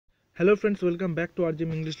Hello friends, welcome back to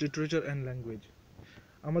RGM English literature and language.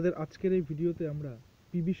 আমাদের আজকের এই ভিডিওতে আমরা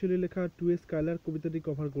পিবি শেলি লেখা টু এ স্কাইলার কবিতাটি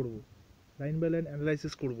কভার করব, লাইন বাই লাইন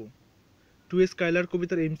অ্যানালাইসিস করব। টু এ স্কাইলার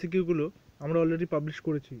কবিতার এমসিকিউগুলো আমরা অলরেডি পাবলিশ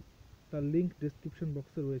করেছি, তার লিঙ্ক ডেসক্রিপশন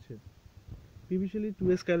বক্সে রয়েছে। পিবি শেলি টু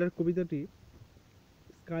এ স্কাইলার কবিতাটি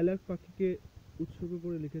স্কাইলার্ক পাখিকে উৎসর্গ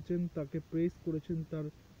করে লিখেছেন, তাকে প্রেস করেছেন, তার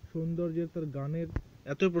সৌন্দর্যের, তার গানের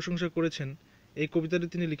এতই প্রশংসা করেছেন। এই কবিতাটি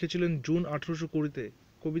তিনি লিখেছিলেন জুন 1820-তে।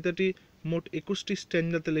 কবিতাটি মোট 21টি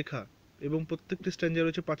স্ট্যাঞ্জাতে লেখা এবং প্রত্যেকটি স্ট্যাঞ্জা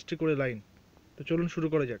রয়েছে 5টি করে লাইন। তো চলুন শুরু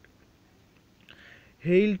করা যাক।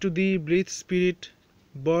 Hail to the breathe spirit,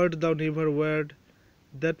 bird thou never word,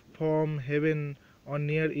 that from heaven or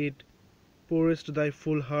near it pourest thy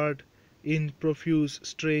full heart in profuse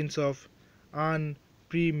strains of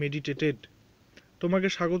unpremeditated. তোমাকে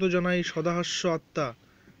স্বাগত জানাই সদাহাস্য আত্মা।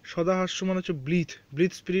 সদাহাস্য মানে হচ্ছে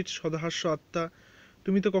ব্রিথ স্পিরিট, সদাহাস্য আত্মা।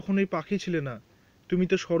 তুমি তো কখনোই পাখি ছিলে না, তুমি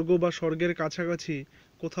তো স্বর্গ বা স্বর্গের কাছাকাছি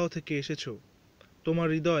কোথাও থেকে এসেছো। তোমার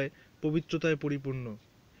হৃদয় পবিত্রতায় পরিপূর্ণ।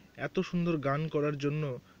 এত সুন্দর গান করার জন্য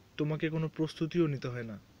তোমাকে কোনো প্রস্তুতিও নিতে হয়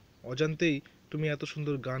না, অজান্তেই তুমি এত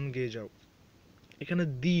সুন্দর গান গেয়ে যাও। এখানে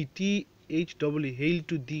THEIL, হেইল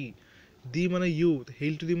টু দি মানে ইউ,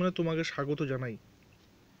 হেইল টু দি মানে তোমাকে স্বাগত জানাই,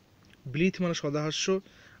 ব্লিথ মানে সদাহাস্য,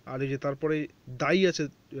 আর এই যে তারপরে দাই আছে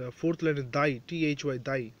ফোর্থ লাইনে, THY,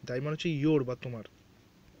 দাই মানে হচ্ছে ইয়োর বা তোমার।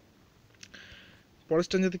 পরের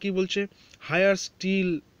স্ট্যাঞ্জাতে কি বলছে? Higher still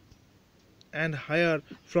and higher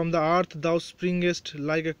from the earth thou springest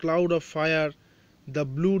like a cloud of fire, the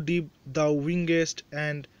blue deep thou wingest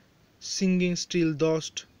and singing still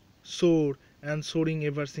dost soar and soaring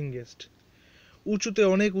ever singest. উঁচুতে,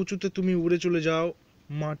 অনেক উঁচুতে তুমি উড়ে চলে যাও,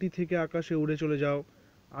 মাটি থেকে আকাশে উড়ে চলে যাও,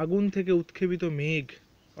 আগুন থেকে উৎক্ষেপিত মেঘ,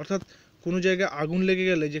 অর্থাৎ কোনো জায়গায় আগুন লেগে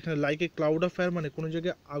গেলে, যেখানে like a cloud of fire মানে কোনো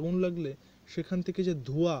জায়গায় আগুন লাগলে সেখান থেকে যে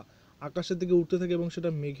ধোঁয়া আকাশের দিকে উঠতে থাকে এবং সেটা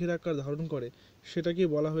মেঘের আকার ধারণ করে, সেটাকেই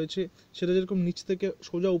বলা হয়েছে। সেটা যেরকম নিচ থেকে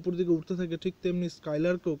সোজা উপর দিকে উঠতে থাকে, ঠিক তেমনি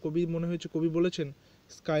স্কাইলার্কও কবি বলেছেন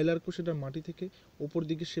স্কাইলার্কও সেটা মাটি থেকে ওপর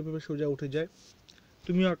দিকে সেভাবে সোজা উঠে যায়।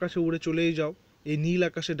 তুমিও আকাশে উড়ে চলেই যাও, এই নীল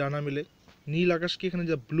আকাশে ডানা মেলে। নীল আকাশকে এখানে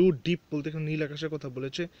যা ব্লু ডিপ বলতে, এখানে নীল আকাশের কথা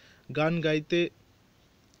বলেছে। গান গাইতে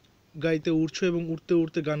গাইতে উড়ছো এবং উড়তে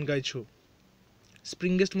উড়তে গান গাইছো।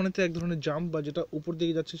 স্প্রিংগেস্ট মানে তো এক ধরনের জাম্প, বা যেটা উপর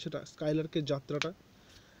দিকে যাচ্ছে সেটা স্কাইলার্কের যাত্রাটা।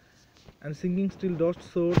 And singing still ডস্ট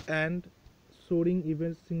Soar and shoring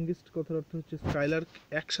even সিঙ্গিস্ট কথার অর্থ হচ্ছে স্কাইলার্ক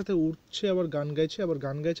একসাথে উঠছে আবার গান গাইছে, আবার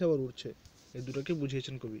গান গাইছে আবার উঠছে, এই দুটোকে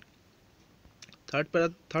বুঝিয়েছেন কবি।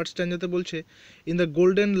 থার্ড স্ট্যাঞ্জাতে বলছে, in the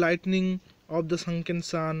golden lightning of the সানকেন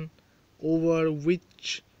San, over which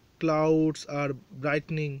clouds are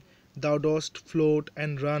brightening, thou dost float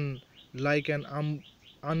and run like an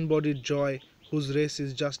unbodied joy whose race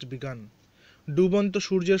is just begun. ডুবন্ত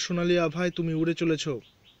সূর্যের সোনালী আভায় তুমি উড়ে চলেছ।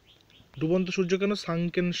 ডুবন্ত সূর্য কেন?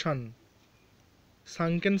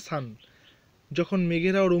 সানকেন সান, যখন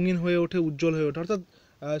মেঘেরাও রঙিন হয়ে ওঠে, উজ্জ্বল হয়ে ওঠে, অর্থাৎ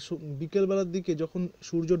বিকেলবেলার দিকে যখন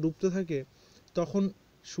সূর্য ডুবতে থাকে তখন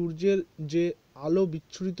সূর্যের যে আলো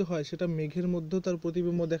বিচ্ছুরিত হয় সেটা মেঘের মধ্যেও তার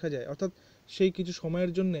প্রতিবিম্ব দেখা যায়, অর্থাৎ সেই কিছু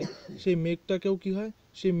সময়ের জন্য সেই মেঘটাকেও কি হয়,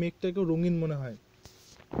 সেই মেঘটাকেও রঙিন মনে হয়।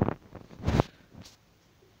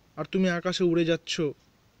 আর তুমি আকাশে উড়ে যাচ্ছ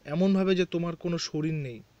এমনভাবে যে তোমার কোনো শরীর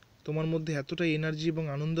নেই, তোমার মধ্যে এতটাই এনার্জি এবং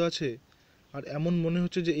আনন্দ আছে, আর এমন মনে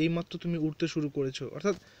হচ্ছে যে এইমাত্র তুমি উড়তে শুরু করেছো।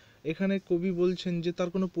 অর্থাৎ এখানে কবি বলছেন যে তার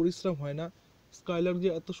কোনো পরিশ্রম হয় না। স্কাইলার্ক যে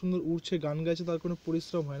এত সুন্দর উড়ছে, গান গাইছে, তার কোনো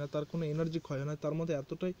পরিশ্রম হয় না, তার কোনো এনার্জি ক্ষয় হয় না, তার মধ্যে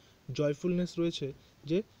এতটাই জয়ফুলনেস রয়েছে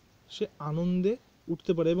যে সে আনন্দে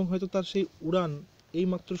উঠতে পারে, এবং হয়তো তার সেই উড়ান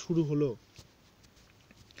এইমাত্র শুরু হলো।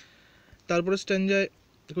 তারপরে স্ট্যাঞ্জায়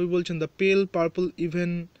কবি বলছেন, দ্য পেল purple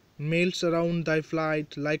even melts around thy flight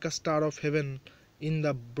like a star of heaven in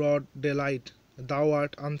the broad daylight, thou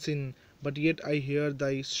art unseen but yet I hear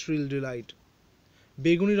thy shrill delight.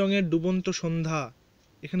 বেগুনি রঙের ডুবন্ত সন্ধ্যা,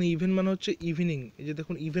 এখানে ইভেন মানে হচ্ছে ইভিনিং, এই যে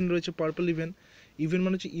দেখুন ইভেন রয়েছে, পার্পল ইভেন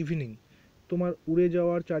মানে হচ্ছে ইভিনিং। তোমার উড়ে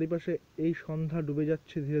যাওয়ার চারিপাশে এই সন্ধ্যা ডুবে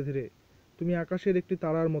যাচ্ছে ধীরে ধীরে, তুমি আকাশের একটি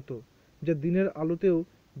তারার মতো, যা দিনের আলোতেও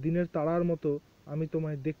দিনের তারার মতো আমি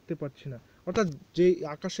তোমায় দেখতে পাচ্ছি না। অর্থাৎ যে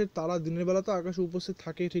আকাশের তারা দিনের বেলা তো আকাশে উপস্থিত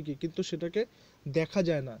থাকে ঠিকই, কিন্তু সেটাকে দেখা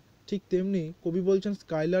যায় না। ঠিক তেমনি কবি বলছেন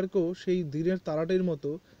স্কাইলার্কও সেই দিনের তারাটির মতো,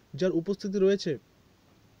 যার উপস্থিতি রয়েছে,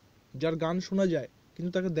 যার গান শোনা যায়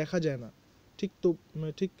কিন্তু তাকে দেখা যায় না।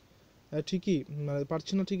 ঠিকই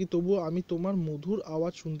পারছি না ঠিকই, তবুও আমি তোমার মধুর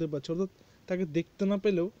আওয়াজ শুনতে পাচ্ছি। অর্থাৎ তাকে দেখতে না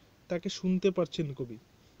পেলেও তাকে শুনতে পারছেন কবি।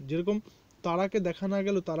 যেরকম তারাকে দেখা না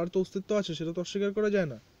গেলেও তারার তো অস্তিত্ব আছে, সেটা তো অস্বীকার করা যায়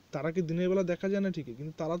না। তারাকে দিনের বেলা দেখা যায় না ঠিকই,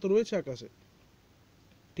 কিন্তু তারা তো রয়েছে আকাশে।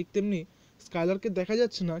 ঠিক তেমনি স্কাইলারকে দেখা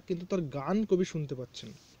যাচ্ছে না, কিন্তু তার গান কবি শুনতে পাচ্ছেন।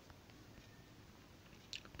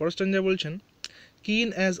 পরের স্ট্যাঞ্জায় বলছেন,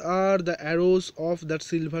 Keen as are the arrows of that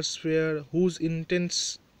silver sphere, whose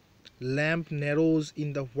intense lamp narrows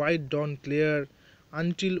in the white dawn clear,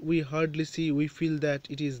 until we hardly see, we feel that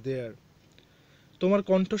it is there. তোমার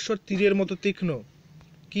কণ্ঠস্বর তীরের মতো তীক্ষ্ণ,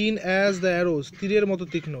 কিন অ্যাজ দ্য অ্যারোস, তীরের মতো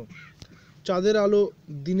তীক্ষ্ণ। চাঁদের আলো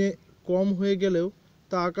দিনে কম হয়ে গেলেও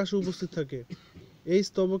তা আকাশে উপস্থিত থাকে। এই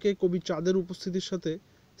স্তবকে কবি চাঁদের উপস্থিতির সাথে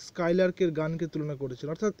স্কাইলার্কের গানকে তুলনা করেছেন।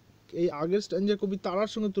 অর্থাৎ এই আগের স্ট্যান্জায় কবি তারার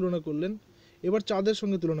সঙ্গে তুলনা করলেন, এবার চাঁদের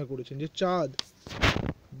সঙ্গে তুলনা করেছেন, যে চাঁদ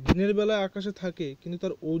দিনের বেলায় আকাশে থাকে কিন্তু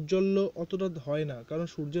তার ঔজ্জ্বল্য অতটা হয় না, কারণ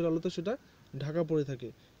সূর্যের আলোতে সেটা ঢাকা পড়ে থাকে,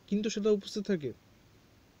 কিন্তু সেটা উপস্থিত থাকে।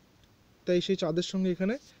 তাই সেই চাঁদের সঙ্গে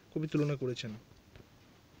এখানে কবি তুলনা করেছেন।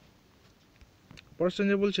 পরের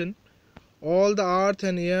স্ট্যান্জায় বলছেন, All the earth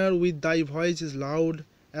and air with thy voice is loud,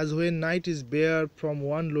 as when night is bare from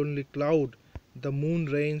one lonely cloud, the moon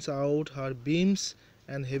rains out her beams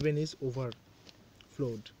and heaven is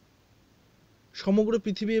overflowed. সমগ্র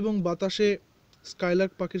পৃথিবী এবং বাতাসে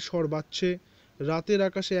স্কাইলার্ক পাখির স্বর বাজছে, রাতের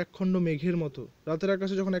আকাশে একখণ্ড মেঘের মতো। রাতের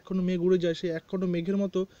আকাশে যখন একখণ্ড মেঘ উড়ে যায়, সেই একখণ্ড মেঘের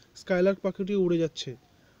মতো স্কাইলার্ক পাখিটিও উড়ে যাচ্ছে।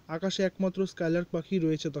 আকাশে একমাত্র স্কাইলার্ক পাখি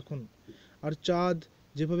রয়েছে তখন। আর চাঁদ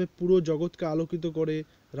যেভাবে পুরো জগৎকে আলোকিত করে,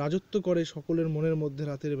 রাজত্ব করে সকলের মনের মধ্যে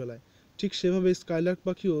রাতের বেলায়, ঠিক সেভাবে স্কাইলার্ক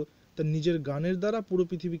পাখিও তার নিজের গানের দ্বারা পুরো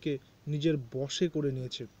পৃথিবীকে নিজের বশে করে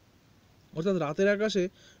নিয়েছে। অর্থাৎ রাতের আকাশে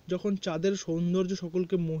যখন চাঁদের সৌন্দর্য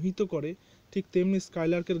সকলকে মোহিত করে, ঠিক তেমনি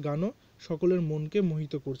স্কাইলার্কের গানও সকলের মনকে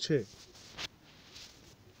মোহিত করছে।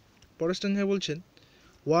 পরের স্ট্যান্জায় বলছেন,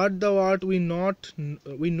 What thou art we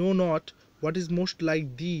know not, what is most like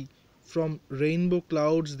thee, from rainbow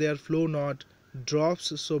clouds there flow not drops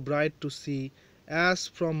so bright to see, as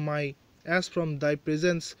from thy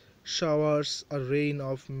presence showers a rain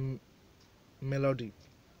of melody.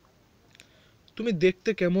 তুমি দেখতে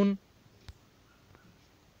কেমন,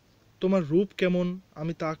 তোমার রূপ কেমন,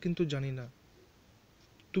 আমি তা কিন্তু জানি না।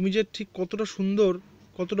 তুমি যে ঠিক কতটা সুন্দর,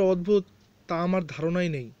 কতটা অদ্ভুত, তা আমার ধারণাই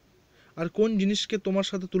নেই। আর কোন জিনিসকে তোমার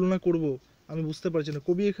সাথে তুলনা করব আমি বুঝতে পারছি না।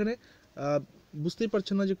 কবি এখানে বুঝতেই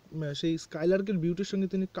পারছেন না যে সেই স্কাইলার্কের বিউটির সঙ্গে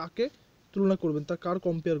তিনি কাকে তুলনা করবেন, তা কার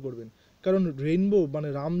কম্পেয়ার করবেন। কারণ রেইনবো মানে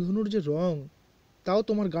রামধনুর যে রং, তাও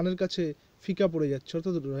তোমার গানের কাছে ফিকা পড়ে যাচ্ছে।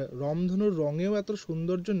 অর্থাৎ রামধনুর রঙেও এত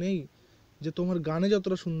সৌন্দর্য নেই যে তোমার গানে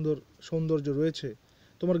যতটা সৌন্দর্য রয়েছে,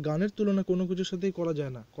 তোমার গানের তুলনা কোনো কিছুর সাথেই করা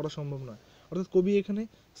যায় না, করা সম্ভব নয়। অর্থাৎ কবি এখানে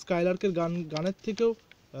স্কাইলার্কের গানের থেকেও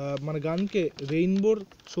মানে গানকে রেইনবোর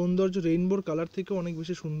সৌন্দর্য, রেইনবোর কালার থেকেও অনেক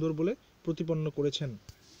বেশি সুন্দর বলে প্রতিপন্ন করেছেন।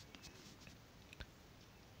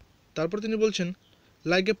 তারপর তিনি বলছেন,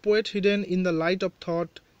 Like a poet hidden in the light of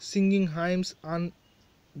thought, singing hymns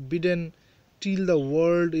unbidden till the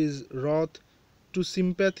world is wrought, to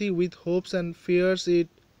sympathy with hopes and fears it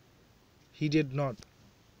heeded not.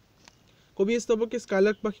 কবি স্তবকে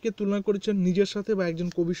স্কাইলার্ক পাখিকে তুলনা করেছেন নিজের সাথে বা একজন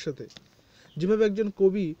কবির সাথে। যেভাবে একজন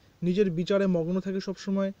কবি নিজের বিচারে মগ্ন থাকে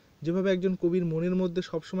সবসময়, যেভাবে একজন কবির মনের মধ্যে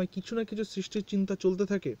সবসময় কিছু না কিছু সৃষ্টির চিন্তা চলতে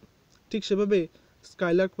থাকে, ঠিক সেভাবে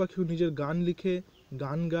স্কাইলার্ক পাখিও নিজের গান লিখে,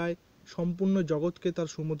 গান গায়, সম্পূর্ণ জগৎকে তার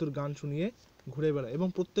সুমধুর গান শুনিয়ে ঘুরে বেড়ায়, এবং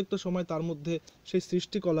প্রত্যেকটা সময় তার মধ্যে সেই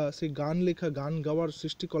সৃষ্টিকলা, সেই গান লেখা, গান গাওয়ার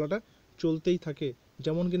সৃষ্টিকলাটা চলতেই থাকে।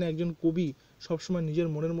 যেমন কিনা একজন কবি সবসময় নিজের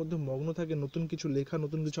মনের মধ্যে মগ্ন থাকে, নতুন কিছু লেখা,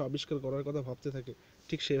 নতুন কিছু আবিষ্কার করার কথা ভাবতে থাকে,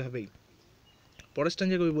 ঠিক সেভাবেই। পরের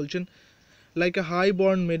স্ট্যান্জায় কবি বলছেন, Like a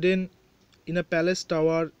high-born maiden in a palace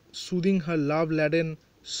tower, soothing her love-laden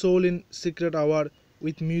soul in secret hour,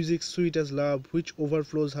 with music sweet as love, which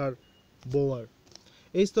overflows her bower.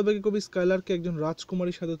 এই স্তবকে কবি স্কাইলার্ককে একজন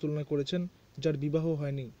রাজকুমারীর সাথে তুলনা করেছেন, যার বিবাহ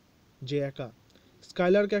হয়নি, যে একা।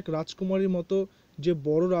 স্কাইলার্ক এক রাজকুমারীর মতো, যে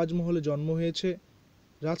বড় রাজমহলে জন্ম হয়েছে।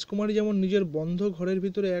 রাজকুমারী যেমন নিজের বন্ধ ঘরের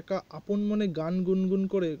ভিতরে একা আপন মনে গান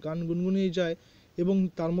গুনগুনিয়ে যায় এবং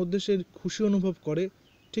তার মধ্যে সে খুশি অনুভব করে,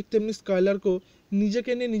 ঠিক তেমনি স্কাইলার্কও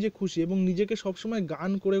নিজেকে নিয়ে নিজে খুশি এবং নিজেকে সবসময়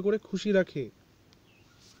গান করে করে খুশি রাখে।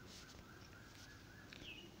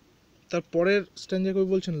 তার পরের স্ট্যান্জায় কবি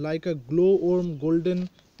বলছেন, Like a glow worm golden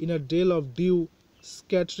in a dale of dew,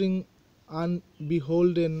 scattering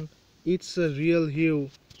unbeholden its a real hue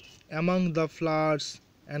among the flowers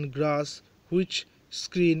and grass which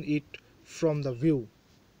screen it from the view.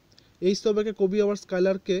 এই স্তবকে কবি আবার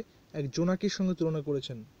স্কাইলার্ককে এক জোনাকির সঙ্গে তুলনা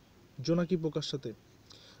করেছেন, জোনাকি পোকার সাথে।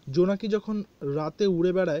 জোনাকি যখন রাতে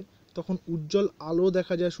উড়ে বেড়ায় তখন উজ্জ্বল আলো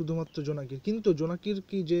দেখা যায় শুধুমাত্র জোনাকির, কিন্তু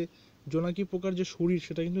জোনাকি পোকার যে শরীর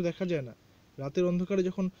সেটা কিন্তু দেখা যায় না। রাতের অন্ধকারে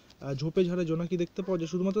যখন ঝোপে ঝাড়ে জোনাকি দেখতে পাওয়া যায়,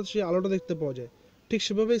 শুধুমাত্র সেই আলোটা দেখতে পাওয়া যায়। ঠিক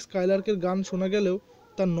সেভাবে স্কাইলার্কের গান শোনা গেলেও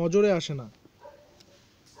তার নজরে আসে না।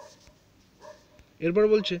 এরপর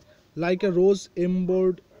বলছে, Like a rose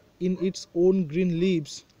embroidered in its own green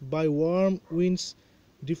leaves, by warm winds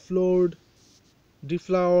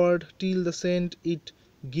deflowered till the scent it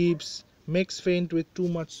gives makes faint with too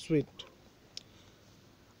much sweet.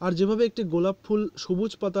 আর যেভাবে একটি গোলাপ ফুল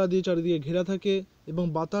সবুজ পাতা দিয়ে চারিদিকে ঘেরা থাকে এবং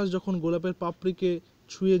বাতাস যখন গোলাপের পাপড়িকে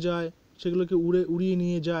ছুঁয়ে যায়, সেগুলোকে উড়িয়ে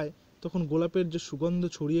নিয়ে যায়, তখন গোলাপের যে সুগন্ধ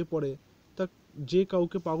ছড়িয়ে পড়ে তা যে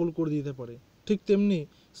কাউকে পাগল করে দিতে পারে, ঠিক তেমনি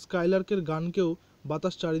স্কাইলার্কের গানকেও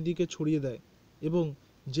বাতাস চারিদিকে ছড়িয়ে দেয় এবং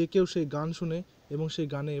যে কেউ সেই গান শুনে এবং সেই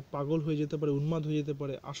গানে পাগল হয়ে যেতে পারে, উন্মাদ হয়ে যেতে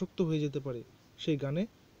পারে, আসক্ত হয়ে যেতে পারে, সেই গানে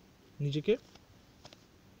নিজেকে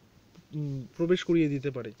প্রবেশ করিয়ে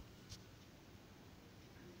দিতে পারে।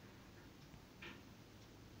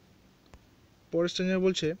 পরের স্ট্যাঞ্জা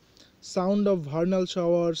বলছে, sound of Bernal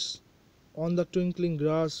showers on the twinkling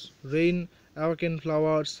glass, rain অ্যাওয়াকেন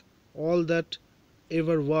flowers, all that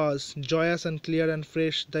ever was, জয়াস and clear and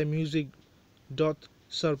fresh the music ডথ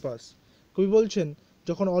surpass. কবি বলছেন,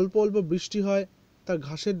 যখন অল্প অল্প বৃষ্টি হয় তা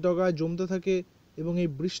ঘাসের ডগায় জমতে থাকে এবং এই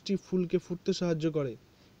বৃষ্টি ফুলকে ফুটতে সাহায্য করে।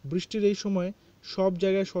 বৃষ্টির এই সময় সব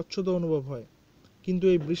জায়গায় স্বচ্ছতা অনুভব হয়, কিন্তু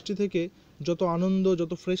এই বৃষ্টি থেকে যত আনন্দ,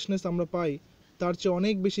 যত ফ্রেশনেস আমরা পাই, তার চেয়ে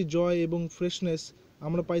অনেক বেশি জয় এবং ফ্রেশনেস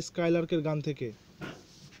আমরা পাই স্কাইলার্কের গান থেকে।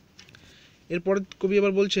 এরপরে কবি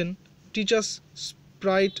আবার বলছেন, teach us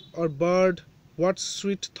Sprite or bird what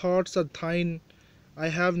sweet thoughts R থাইন, I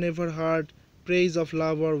have never hard praise of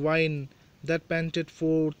love or wine, that panted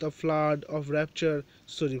fourth a flood of rupture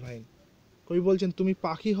so divine. কবি বলছেন, তুমি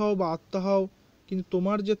পাখি হও বা আত্মা হও, কিন্তু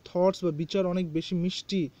তোমার যে থটস বা বিচার অনেক বেশি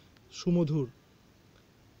মিষ্টি, সুমধুর,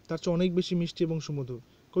 তার চেয়ে অনেক বেশি মিষ্টি এবং সুমধুর।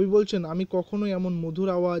 কবি বলছেন, আমি কখনোই এমন মধুর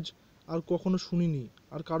আওয়াজ আর কখনো শুনিনি,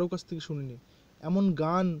 আর কারো কাছ থেকে শুনিনি। এমন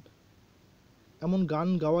গান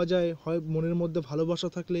গাওয়া যায় হয় মনের মধ্যে ভালোবাসা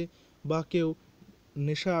থাকলে বা কেউ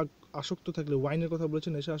নেশা আসক্ত থাকলে, ওয়াইনের কথা বলেছে,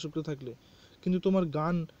 নেশা আসক্ত থাকলে, কিন্তু তোমার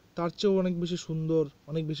গান তার চেয়েও অনেক বেশি সুন্দর,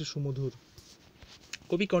 অনেক বেশি সুমধুর।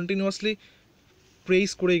 কবি কন্টিনিউয়াসলি প্রেইজ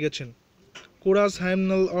করেই গেছেন। Chorus,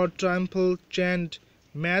 হাইমনাল or ট্রাম্পল chant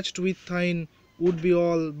matched with থাইন would be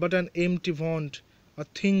all but an empty vaunt, a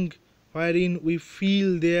thing wherein we feel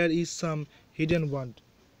there is some hidden want.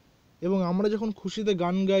 এবং আমরা যখন খুশিতে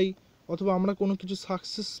গান গাই অথবা আমরা কোনো কিছু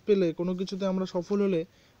সাকসেস পেলে, কোনো কিছুতে আমরা সফল হলে,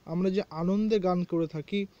 আমরা যে আনন্দে গান করে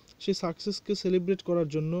থাকি, সেই সাকসেসকে সেলিব্রেট করার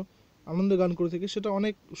জন্য আনন্দে গান করে থাকি, সেটা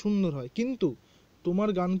অনেক সুন্দর হয়। কিন্তু তোমার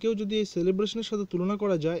গানকেও যদি এই সেলিব্রেশনের সাথে তুলনা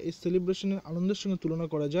করা যায়, এই সেলিব্রেশনের আনন্দের সঙ্গে তুলনা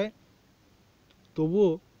করা যায়,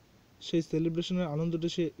 তবুও সেই সেলিব্রেশনের আনন্দটা,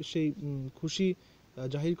 সেই খুশি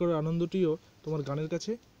জাহির করার আনন্দটিও তোমার গানের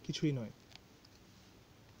কাছে কিছুই নয়।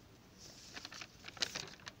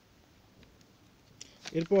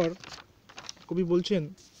 এরপর কবি বলছেন,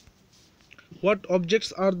 what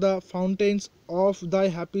objects are the ফাউন্টেন্স of দাই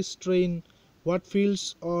happy strain, what fields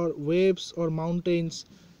or waves or mountains,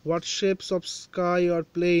 what shapes of sky or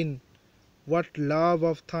plane, what love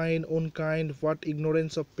of থাইন on kind, what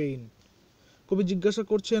ignorance of pain. কবি জিজ্ঞাসা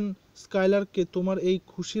করছেন স্কাইলার্ককে, তোমার এই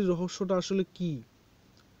খুশির রহস্যটা আসলে কি?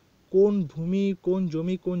 কোন ভূমি, কোন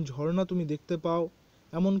জমি, কোন ঝর্ণা তুমি দেখতে পাও?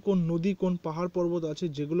 এমন কোন নদী, কোন পাহাড় পর্বত আছে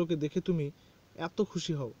যেগুলোকে দেখে তুমি এত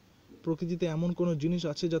খুশি হও? প্রকৃতিতে এমন কোনো জিনিস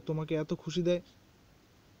আছে যা তোমাকে এত খুশি দেয়?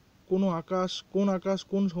 কোন আকাশ,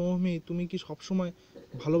 কোন সমভূমি, তুমি কি সবসময়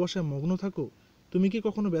ভালোবাসায় মগ্ন থাকো? তুমি কি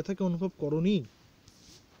কখনো ব্যথাকে অনুভব করোনি?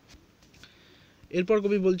 এরপর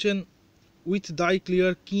কবি বলছেন, উইথ দাই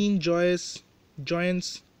ক্লিয়ার কিন joins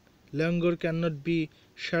languor cannot be,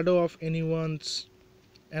 shadow of anyone's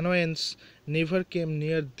annoyance never came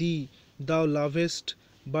near thee, thou lovest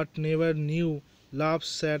but never knew love's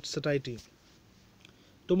sad satiety.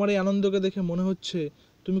 তোমার এই আনন্দকে দেখে মনে হচ্ছে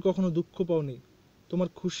তুমি কখনো দুঃখ পাওনি, তোমার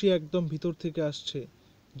খুশি একদম ভিতর থেকে আসছে,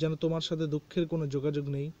 যেন তোমার সাথে দুঃখের কোনো যোগাযোগ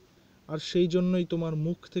নেই, আর সেই জন্যই তোমার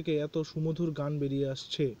মুখ থেকে এত সুমধুর গান বেরিয়ে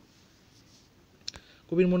আসছে।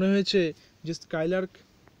 কবির মনে হয়েছে যে স্কাইলার্ক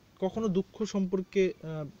কখনো দুঃখ সম্পর্কে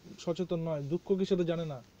সচেতন নয়, দুঃখ কি সেটা জানে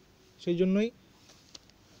না, সেই জন্যই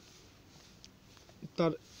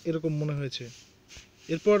তার এরকম মনে হয়েছে।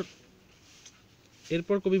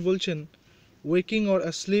 এরপর কবি বলছেন, ওয়েকিং অর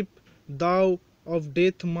অ্যাসলিপ দাও অফ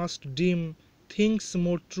ডেথ মাস্ট ডিম things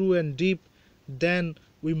more true and deep than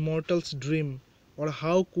we mortals dream, or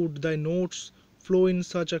how could দাই notes flow in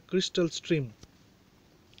such a crystal stream.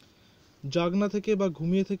 জাগনা থেকে বা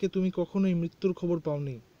ঘুমিয়ে থেকে তুমি কখনোই মৃত্যুর খবর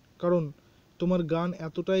পাওনি, কারণ তোমার গান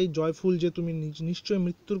এতটাই জয়ফুল যে তুমি নিশ্চয়ই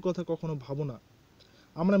মৃত্যুর কথা কখনো ভাবো না।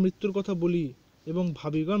 আমরা মৃত্যুর কথা বলি এবং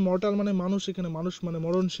ভাবি, কারণ মর্টাল মানে মানুষ, এখানে মানুষ মানে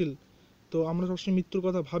মরণশীল, তো আমরা সবসময় মৃত্যুর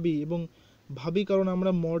কথা ভাবি এবং ভাবি কারণ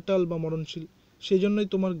আমরা মর্টাল বা মরণশীল। সেই জন্যই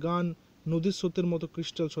তোমার গান নদীর স্রোতের মতো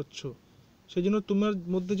ক্রিস্টাল স্বচ্ছ। সেই জন্য তোমার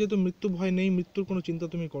মধ্যে যেহেতু মৃত্যু ভয় নেই, মৃত্যুর কোনো চিন্তা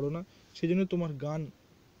তুমি করো না, সেই জন্য তোমার গান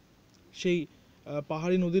সেই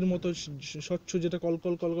পাহাড়ি নদীর মতো স্বচ্ছ, যেটা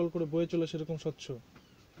কলকল কলকল করে বয়ে চলে সেরকম স্বচ্ছ।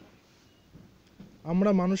 আমরা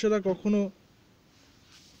মানুষেরা কখনো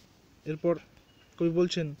এরপর কবি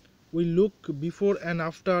বলছেন, we look before and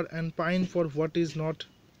after and pine for what is not.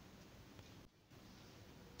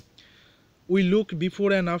 We look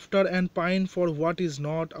before and after and pine for what is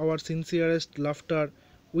not our sincerest laughter,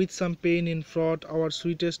 with some pain in fraught our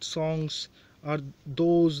sweetest songs are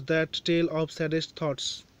those that tell of saddest thoughts.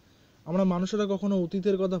 আমরা মানুষেরা কখনো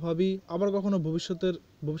অতীতের কথা ভাবি, আবার কখনো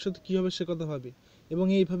ভবিষ্যতে কী হবে সে কথা ভাবি, এবং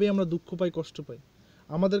এইভাবেই আমরা দুঃখ পাই, কষ্ট পাই।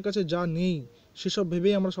 আমাদের কাছে যা নেই সেসব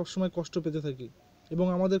ভেবেই আমরা সবসময় কষ্ট পেতে থাকি, এবং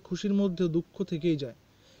আমাদের খুশির মধ্যেও দুঃখ থেকেই যায়,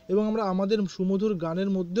 এবং আমরা আমাদের সুমধুর গানের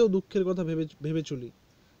মধ্যেও দুঃখের কথা ভেবে ভেবে চলি।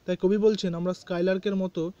 তাই কবি বলছেন, আমরা স্কাইলার্কের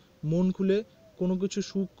মতো মন খুলে কোনো কিছু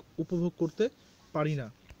সুখ উপভোগ করতে পারি না।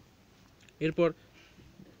 এরপর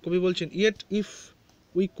কবি বলছেন, yet if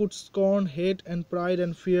we could স্কর্ন hate and pride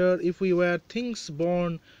and fear, if we were things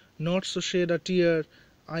born not so shade a tear,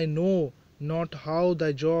 I know not how the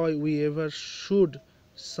Joy we ever should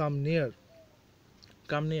some near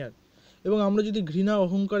come near. এবং আমরা যদি ঘৃণা,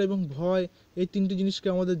 অহংকার এবং ভয় এই তিনটি জিনিসকে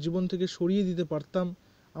আমাদের জীবন থেকে সরিয়ে দিতে পারতাম,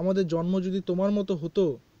 আমাদের জন্ম যদি তোমার মতো হতো,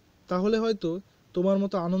 তাহলে হয়তো তোমার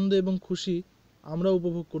মতো আনন্দ এবং খুশি আমরা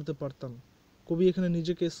উপভোগ করতে পারতাম। কবি এখানে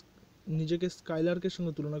নিজেকে স্কাইলার্কের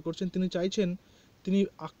সঙ্গে তুলনা করছেন। তিনি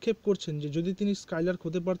আক্ষেপ করছেন যে যদি তিনি স্কাইলার্ক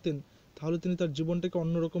হতে পারতেন, তাহলে তিনি তার জীবনটাকে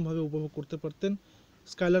অন্যরকমভাবে উপভোগ করতে পারতেন,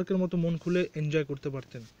 স্কাইলার্কের মতো মন খুলে এনজয় করতে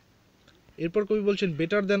পারতেন। এরপর কবি বলছেন,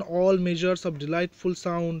 better than all measures of delightful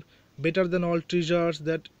sound, better than all treasures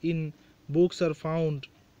that in books are found,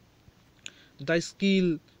 thy skill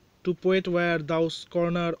to poet where thou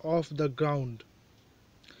corner of the ground.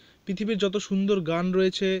 পৃথিবীর যত সুন্দর গান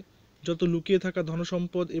রয়েছে, যত লুকিয়ে থাকা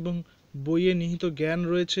ধনসম্পদ এবং বইয়ে নিহিত জ্ঞান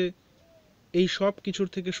রয়েছে, এই সব কিছুর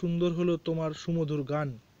থেকে সুন্দর হলো তোমার সুমধুর গান,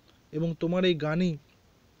 এবং তোমার এই গানই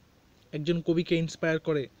একজন কবিকে ইন্সপায়ার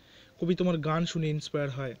করে। কবি তোমার গান শুনে ইন্সপায়ার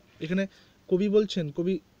হয়। এখানে কবি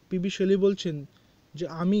পি বি শেলি বলছেন যে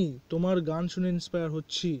আমি তোমার গান শুনে ইন্সপায়ার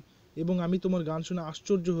হচ্ছি, এবং আমি তোমার গান শুনে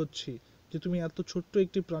আশ্চর্য হচ্ছি যে তুমি এত ছোট্ট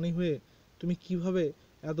একটি প্রাণী হয়ে তুমি কিভাবে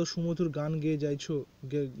এত সুমধুর গান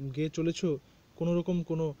গেয়ে চলেছো, কোনোরকম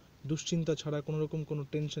কোনো দুশ্চিন্তা ছাড়া, কোনোরকম কোনো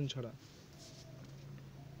টেনশন ছাড়া।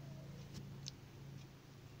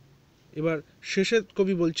 এবার শেষে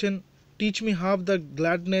কবি বলছেন, teach me have the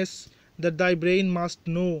গ্ল্যাডনেস that দাই brain must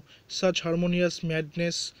know, such harmonious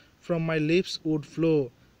madness from my lips would flow,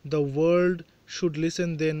 the world should listen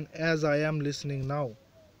then as I am listening now.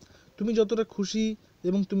 তুমি যতটা খুশি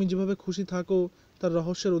এবং তুমি যেভাবে খুশি থাকো, তার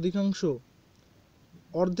রহস্যের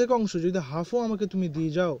অর্ধেক অংশ যদি হাফও আমাকে তুমি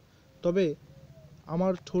দিয়ে যাও, তবে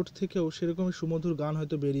আমার ঠোঁট থেকেও সেরকমই সুমধুর গান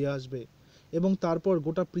হয়তো বেরিয়ে আসবে, এবং তারপর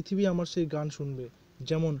গোটা পৃথিবী আমার সেই গান শুনবে,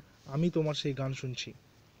 যেমন আমি তোমার সেই গান শুনছি।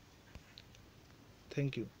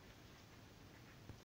 Thank you.